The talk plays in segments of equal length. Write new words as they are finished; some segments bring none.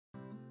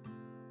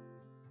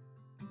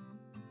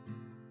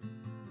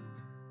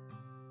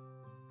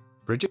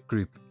Brigit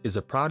Group is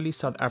a proudly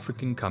South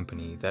African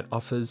company that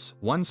offers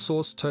one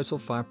source total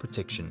fire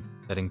protection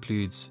that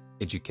includes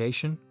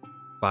education,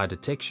 fire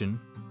detection,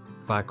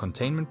 fire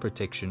containment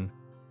protection,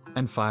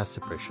 and fire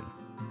suppression.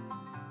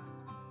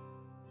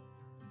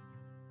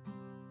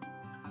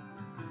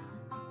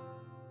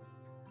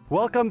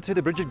 Welcome to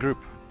the Brigit Group,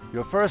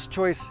 your first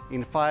choice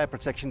in fire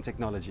protection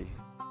technology.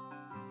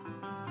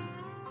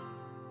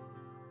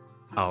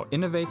 Our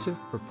innovative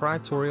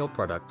proprietary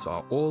products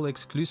are all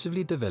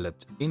exclusively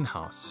developed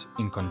in-house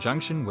in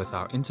conjunction with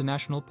our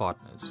international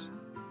partners.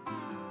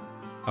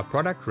 Our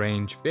product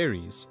range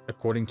varies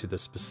according to the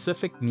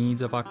specific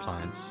needs of our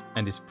clients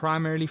and is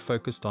primarily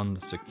focused on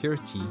the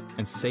security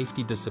and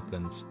safety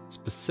disciplines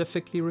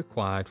specifically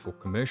required for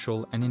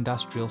commercial and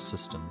industrial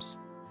systems.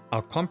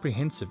 Our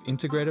comprehensive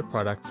integrated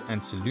products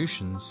and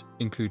solutions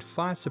include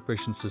fire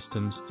suppression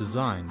systems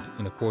designed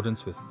in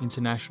accordance with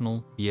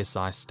international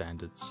BSI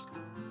standards.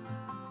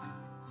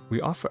 We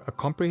offer a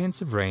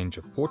comprehensive range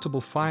of portable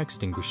fire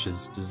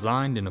extinguishers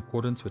designed in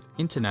accordance with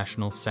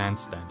international SAN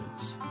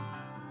standards.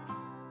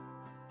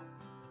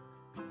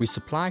 We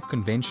supply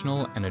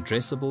conventional and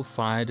addressable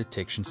fire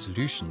detection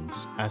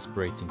solutions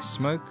aspirating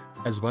smoke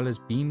as well as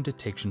beam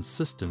detection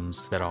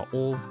systems that are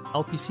all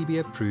LPCB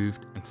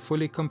approved and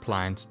fully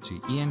compliant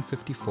to EN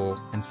 54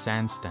 and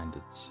SAN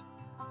standards.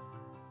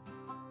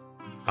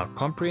 Our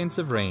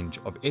comprehensive range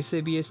of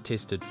SABS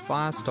tested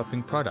fire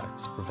stopping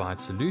products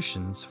provide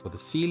solutions for the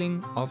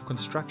sealing of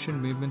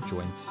construction movement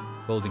joints,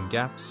 building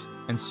gaps,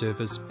 and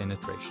surface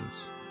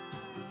penetrations.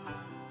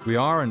 We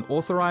are an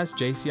authorized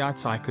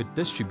JCI Tyco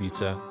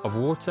distributor of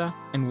water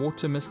and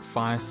water mist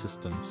fire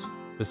systems.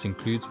 This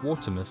includes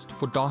water mist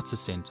for data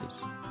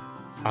centers.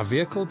 Our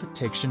vehicle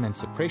detection and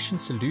suppression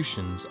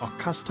solutions are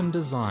custom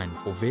designed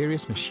for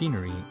various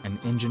machinery and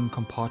engine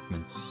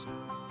compartments.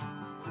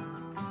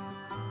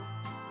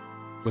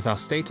 With our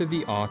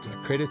state-of-the-art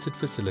accredited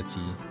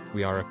facility,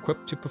 we are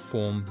equipped to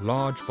perform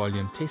large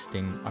volume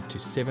testing up to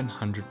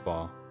 700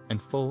 bar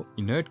and fill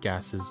inert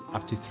gases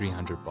up to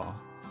 300 bar.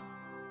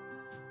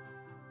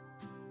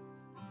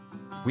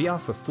 We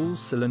offer full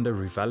cylinder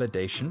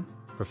revalidation,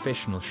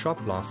 professional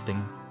shop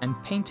blasting,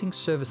 and painting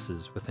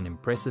services with an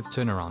impressive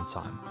turnaround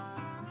time.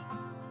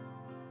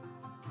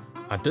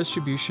 Our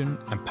distribution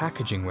and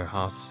packaging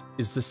warehouse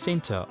is the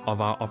center of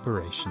our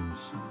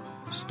operations.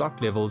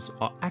 Stock levels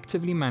are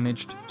actively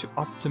managed to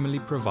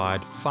optimally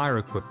provide fire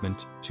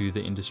equipment to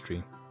the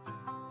industry.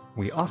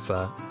 We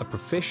offer a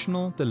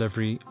professional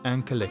delivery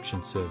and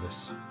collection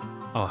service.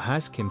 Our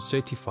HAZChem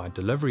certified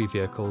delivery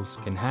vehicles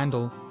can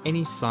handle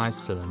any size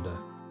cylinder,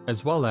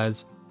 as well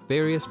as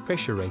various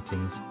pressure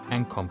ratings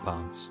and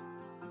compounds.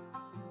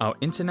 Our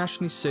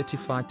internationally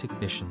certified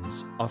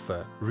technicians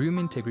offer room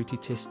integrity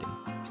testing,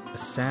 a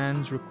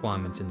SANS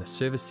requirement in the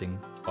servicing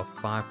of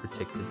fire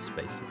protected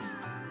spaces.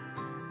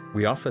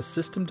 We offer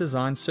system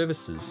design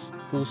services,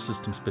 full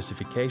system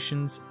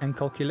specifications and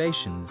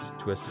calculations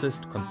to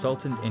assist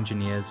consultant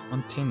engineers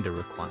on tender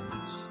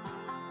requirements.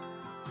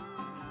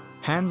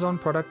 Hands-on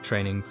product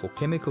training for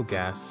chemical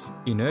gas,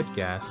 inert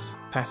gas,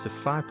 passive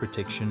fire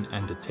protection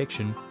and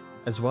detection,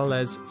 as well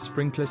as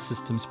sprinkler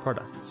systems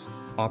products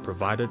are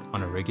provided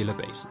on a regular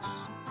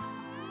basis.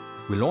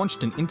 We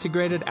launched an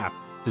integrated app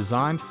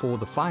designed for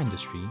the fire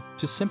industry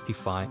to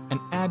simplify and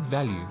add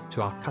value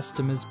to our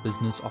customers'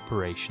 business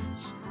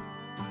operations.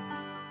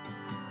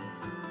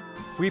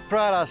 We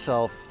pride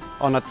ourselves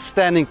on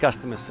outstanding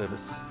customer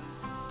service,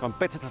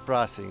 competitive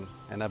pricing,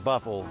 and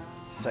above all,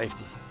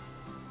 safety.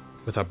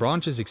 With our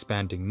branches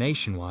expanding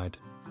nationwide,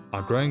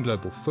 our growing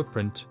global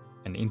footprint,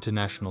 and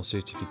international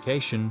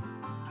certification,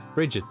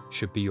 Brigit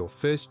should be your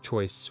first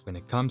choice when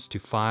it comes to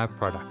fire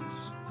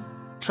products.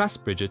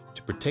 Trust Brigit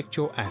to protect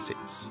your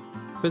assets.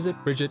 Visit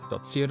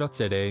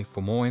brigit.co.za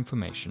for more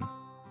information.